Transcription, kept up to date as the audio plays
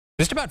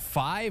Just about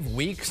 5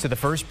 weeks to the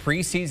first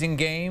preseason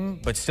game,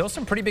 but still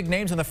some pretty big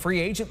names on the free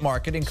agent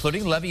market,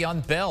 including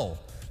Le'Veon Bell,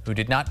 who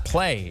did not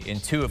play in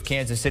 2 of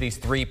Kansas City's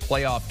 3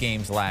 playoff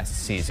games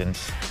last season.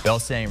 Bell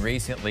saying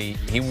recently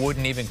he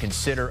wouldn't even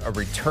consider a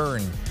return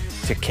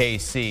to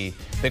KC.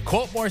 The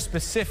quote more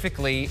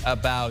specifically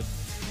about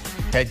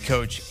head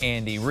coach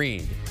Andy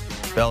Reid.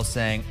 Bell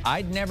saying,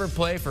 "I'd never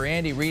play for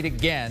Andy Reid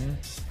again.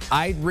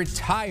 I'd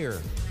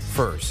retire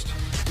first."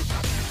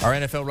 Our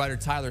NFL writer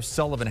Tyler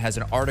Sullivan has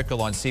an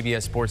article on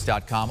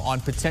CBSSports.com on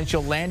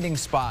potential landing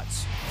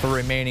spots for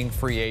remaining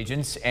free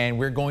agents, and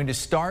we're going to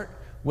start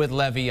with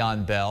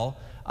Le'Veon Bell.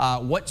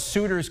 What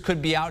suitors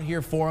could be out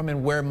here for him,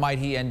 and where might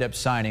he end up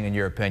signing, in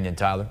your opinion,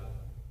 Tyler?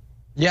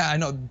 Yeah, I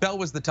know Bell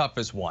was the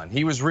toughest one.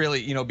 He was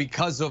really,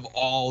 because of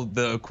all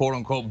the quote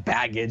unquote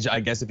baggage,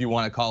 I guess if you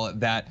want to call it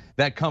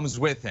that comes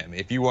with him.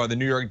 If you are the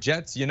New York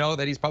Jets, you know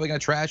that he's probably going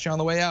to trash you on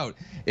the way out.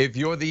 If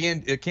you're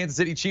the Kansas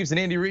City Chiefs and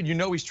Andy Reid, you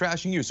know he's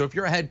trashing you. So if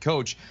you're a head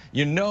coach,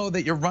 you know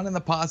that you're running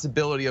the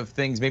possibility of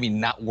things maybe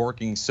not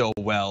working so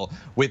well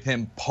with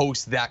him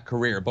post that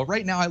career. But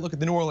right now I look at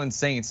the New Orleans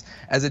Saints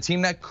as a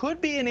team that could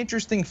be an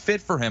interesting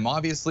fit for him.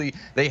 Obviously,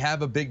 they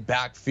have a big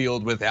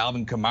backfield with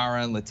Alvin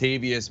Kamara and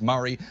Latavius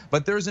Murray,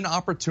 but there's an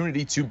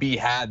opportunity to be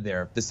had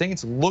there. If the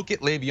Saints look at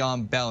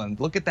Le'Veon Bell and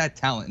look at that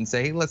talent and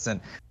say, hey, listen,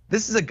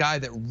 this is a guy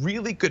that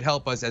really could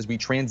help us as we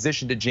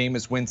transition to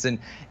Jameis Winston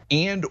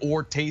and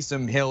or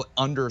Taysom Hill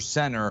under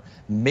center.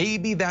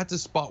 Maybe that's a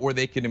spot where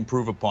they could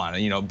improve upon.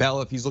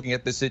 Bell, if he's looking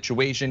at this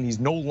situation, he's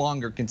no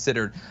longer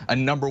considered a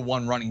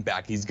 #1 running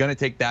back. He's going to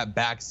take that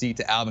back seat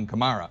to Alvin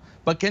Kamara.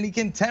 But can he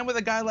contend with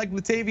a guy like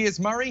Latavius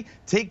Murray?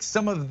 Take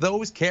some of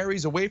those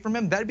carries away from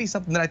him? That'd be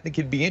something that I think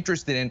he'd be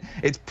interested in.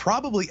 It's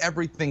probably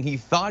everything he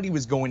thought he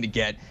was going to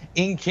get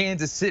in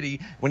Kansas City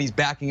when he's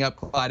backing up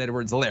Clyde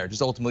Edwards-Helaire.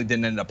 Just ultimately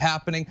didn't end up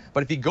happening.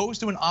 But if he goes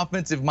to an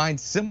offensive mind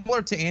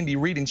similar to Andy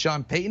Reid and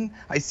Sean Payton,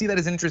 I see that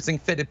as an interesting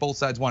fit if both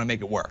sides want to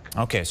make it work.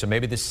 Okay, so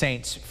maybe the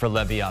Saints for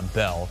Le'Veon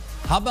Bell.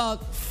 How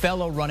about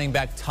fellow running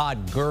back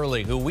Todd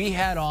Gurley, who we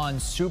had on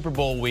Super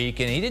Bowl week,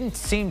 and he didn't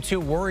seem too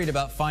worried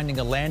about finding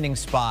a landing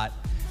spot.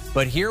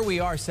 But here we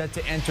are set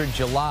to enter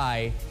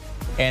July,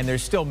 and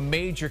there's still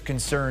major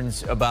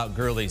concerns about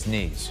Gurley's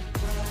knees.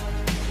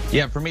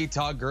 Yeah, for me,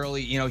 Todd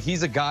Gurley,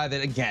 he's a guy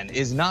that, again,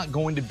 is not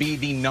going to be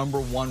the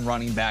 #1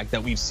 running back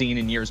that we've seen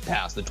in years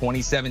past. The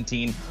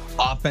 2017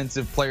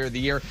 Offensive Player of the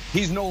Year.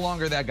 He's no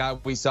longer that guy.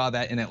 We saw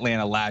that in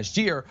Atlanta last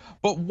year.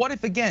 But what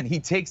if, again, he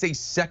takes a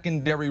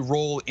secondary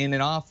role in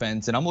an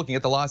offense? And I'm looking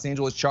at the Los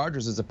Angeles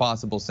Chargers as a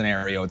possible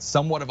scenario. It's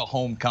somewhat of a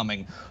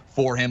homecoming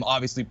for him,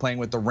 obviously playing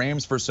with the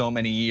Rams for so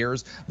many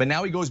years. But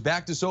now he goes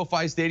back to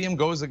SoFi Stadium,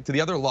 goes to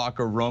the other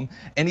locker room,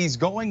 and he's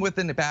going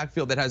within the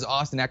backfield that has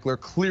Austin Eckler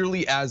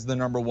clearly as the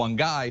 #1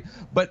 guy.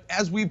 But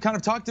as we've kind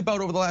of talked about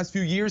over the last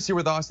few years here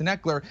with Austin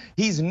Eckler,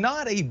 he's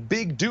not a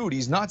big dude.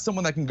 He's not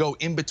someone that can go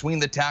in between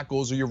the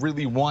tackles or you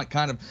really want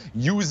kind of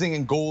using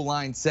in goal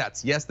line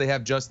sets. Yes, they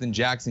have Justin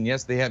Jackson.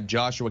 Yes, they have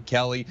Joshua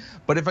Kelly.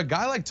 But if a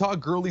guy like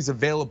Todd Gurley's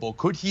available,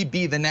 could he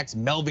be the next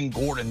Melvin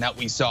Gordon that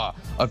we saw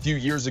a few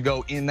years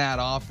ago in that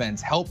offense?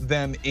 Help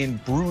them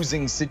in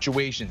bruising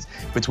situations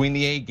between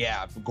the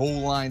A-gap,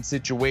 goal line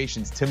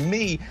situations. To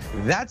me,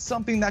 that's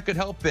something that could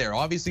help there.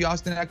 Obviously,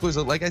 Austin Eckler's,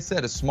 like I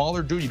said, a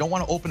smaller dude. You don't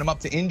want to open him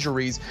up to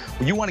injuries.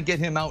 You want to get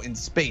him out in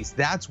space.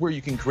 That's where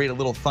you can create a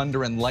little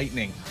thunder and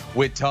lightning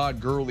with Todd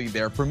Gurley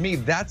there. For me,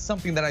 that's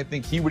something that I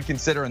think he would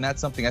consider, and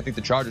that's something I think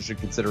the Chargers should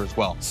consider as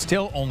well.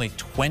 Still only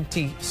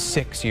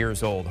 26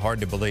 years old. Hard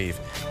to believe.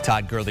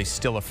 Todd Gurley's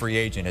still a free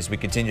agent as we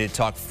continue to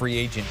talk free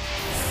agent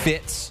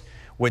fits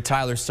with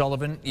Tyler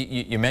Sullivan.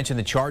 You mentioned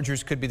the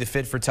Chargers could be the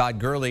fit for Todd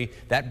Gurley.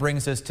 That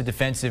brings us to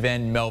defensive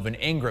end Melvin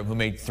Ingram, who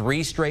made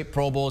 3 straight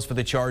Pro Bowls for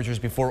the Chargers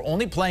before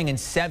only playing in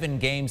 7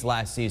 games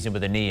last season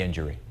with a knee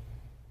injury.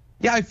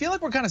 Yeah, I feel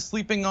like we're kind of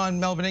sleeping on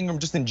Melvin Ingram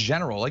just in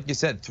general. Like you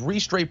said, 3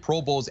 straight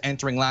Pro Bowls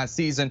entering last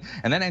season,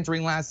 and then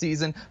entering last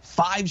season,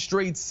 5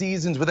 straight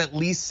seasons with at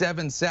least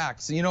 7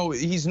 sacks.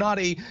 He's not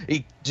a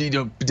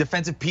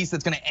defensive piece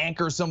that's going to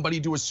anchor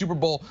somebody to a Super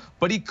Bowl,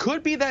 but he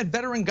could be that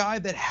veteran guy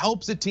that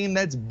helps a team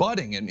that's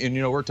budding. And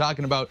we're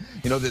talking about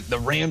the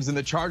Rams and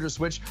the Chargers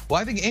switch. Well,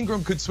 I think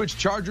Ingram could switch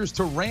Chargers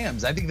to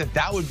Rams. I think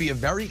that would be a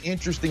very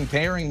interesting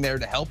pairing there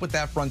to help with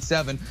that front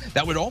 7.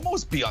 That would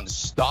almost be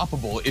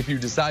unstoppable if you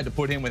decide to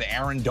put him with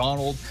Aaron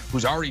Donald,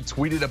 who's already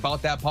tweeted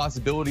about that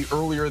possibility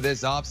earlier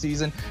this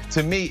offseason.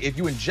 To me, if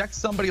you inject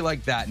somebody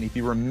like that, and if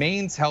he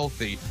remains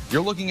healthy,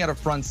 you're looking at a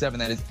front 7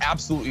 that is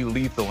absolutely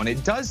lethal. And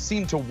it does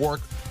seem to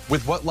work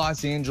with what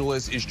Los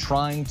Angeles is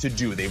trying to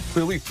do. They've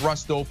clearly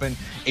thrust open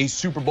a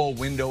Super Bowl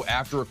window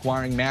after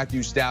acquiring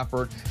Matthew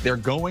Stafford. They're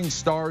going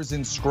stars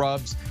and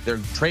scrubs.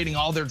 They're trading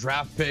all their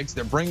draft picks.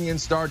 They're bringing in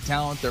star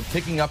talent. They're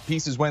picking up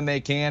pieces when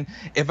they can.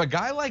 If a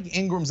guy like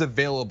Ingram's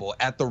available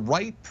at the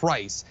right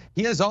price,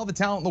 he has all the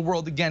talent in the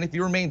world, again, if he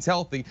remains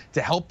healthy,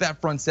 to help that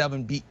front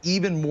 7 be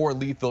even more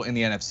lethal in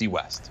the NFC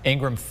West.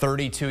 Ingram,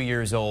 32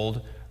 years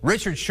old.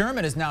 Richard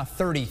Sherman is now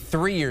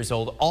 33 years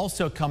old,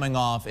 also coming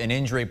off an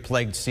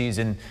injury-plagued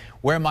season.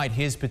 Where might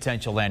his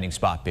potential landing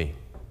spot be?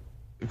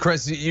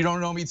 Chris, you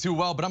don't know me too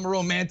well, but I'm a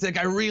romantic.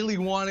 I really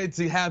wanted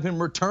to have him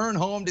return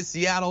home to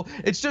Seattle.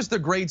 It's just a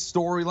great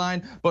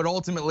storyline, but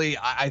ultimately,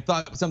 I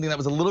thought something that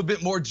was a little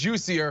bit more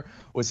juicier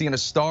was seeing a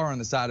star on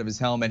the side of his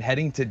helmet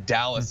heading to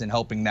Dallas and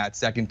helping that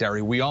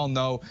secondary. We all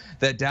know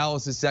that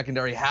Dallas's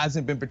secondary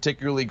hasn't been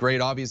particularly great.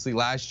 Obviously,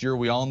 last year,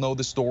 we all know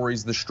the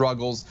stories, the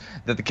struggles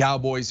that the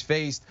Cowboys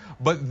faced,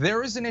 but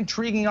there is an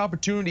intriguing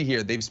opportunity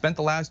here. They've spent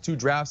the last 2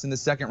 drafts in the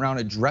second round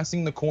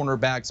addressing the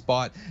cornerback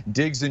spot,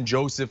 Diggs and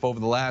Joseph over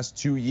the last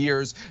 2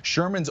 years.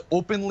 Sherman's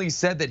openly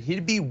said that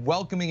he'd be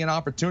welcoming an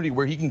opportunity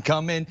where he can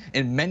come in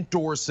and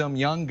mentor some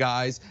young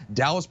guys.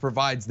 Dallas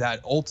provides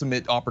that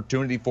ultimate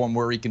opportunity for him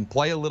where he can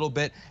play a little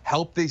bit,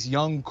 help this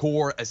young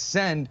core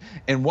ascend.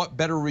 And what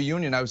better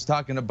reunion? I was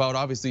talking about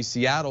obviously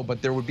Seattle,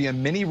 but there would be a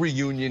mini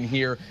reunion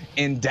here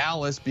in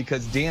Dallas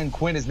because Dan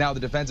Quinn is now the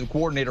defensive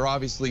coordinator.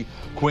 Obviously,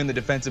 Quinn, the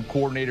defensive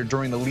coordinator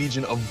during the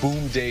Legion of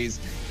Boom days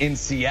in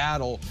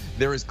Seattle.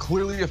 There is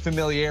clearly a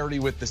familiarity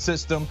with the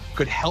system,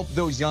 could help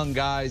those young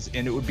guys,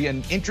 and it would be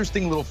an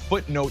interesting little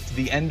footnote to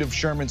the end of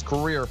Sherman's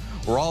career,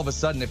 where all of a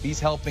sudden, if he's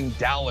helping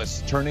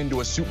Dallas turn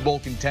into a Super Bowl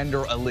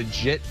contender, a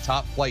legit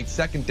top flight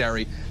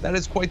secondary, that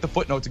is quite the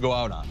footnote to go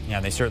out on. Yeah,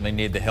 they certainly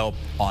need the help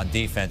on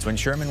defense. When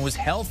Sherman was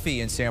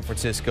healthy in San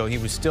Francisco, he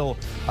was still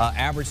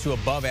average to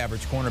above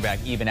average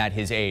cornerback even at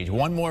his age.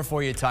 One more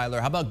for you,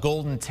 Tyler. How about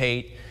Golden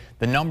Tate?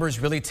 The numbers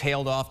really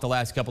tailed off the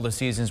last couple of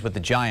seasons with the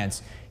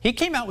Giants. He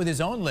came out with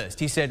his own list.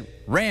 He said,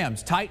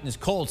 Rams, Titans,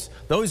 Colts,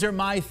 those are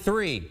my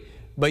 3.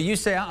 But you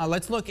say,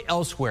 let's look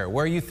elsewhere.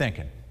 Where are you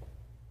thinking?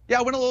 Yeah,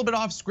 I went a little bit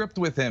off script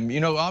with him.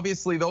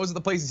 Obviously those are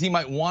the places he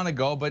might want to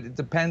go, but it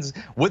depends.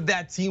 Would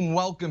that team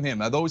welcome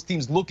him? Are those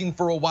teams looking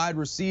for a wide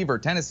receiver?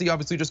 Tennessee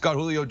obviously just got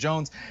Julio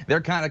Jones. They're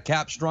kind of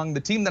cap strung.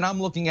 The team that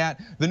I'm looking at,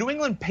 the New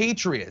England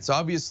Patriots.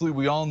 Obviously,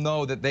 we all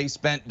know that they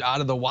spent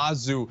out of the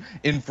wazoo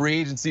in free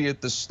agency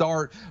at the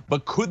start,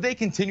 but could they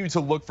continue to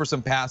look for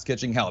some pass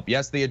catching help?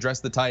 Yes, they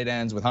addressed the tight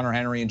ends with Hunter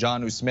Henry and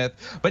Jonnu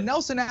Smith, but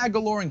Nelson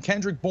Aguilar and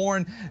Kendrick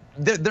Bourne,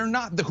 they're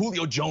not the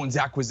Julio Jones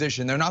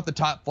acquisition. They're not the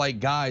top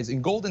flight guys.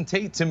 And Golden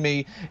Tate, to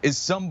me, is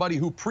somebody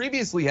who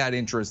previously had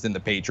interest in the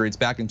Patriots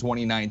back in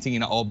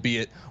 2019,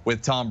 albeit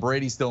with Tom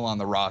Brady still on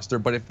the roster.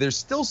 But if there's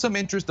still some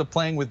interest of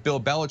playing with Bill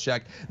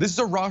Belichick, this is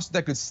a roster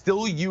that could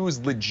still use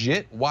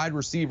legit wide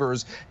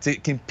receivers to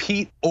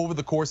compete over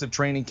the course of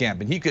training camp.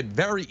 And he could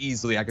very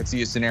easily, I could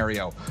see a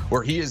scenario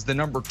where he is the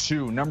number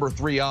 2, number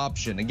 3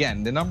 option.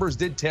 Again, the numbers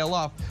did tail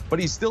off, but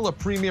he's still a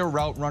premier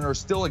route runner,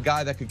 still a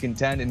guy that could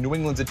contend. And New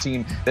England's a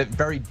team that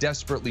very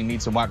desperately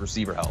needs some wide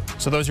receiver help.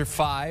 So those are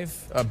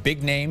 5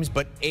 big names,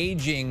 but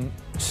aging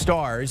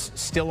stars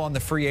still on the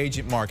free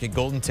agent market.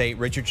 Golden Tate,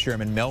 Richard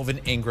Sherman, Melvin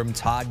Ingram,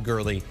 Todd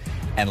Gurley,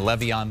 and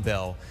Le'Veon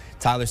Bell.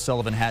 Tyler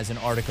Sullivan has an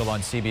article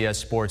on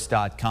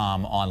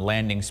CBSSports.com on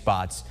landing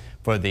spots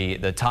for the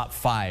top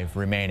 5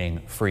 remaining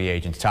free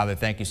agents. Tyler,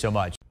 thank you so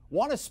much.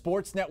 Want a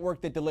sports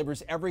network that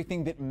delivers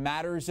everything that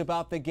matters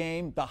about the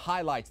game? The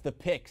highlights, the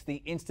picks,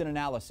 the instant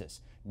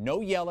analysis. No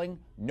yelling,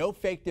 no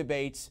fake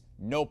debates,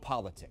 no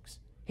politics.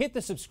 Hit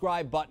the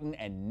subscribe button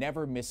and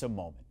never miss a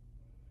moment.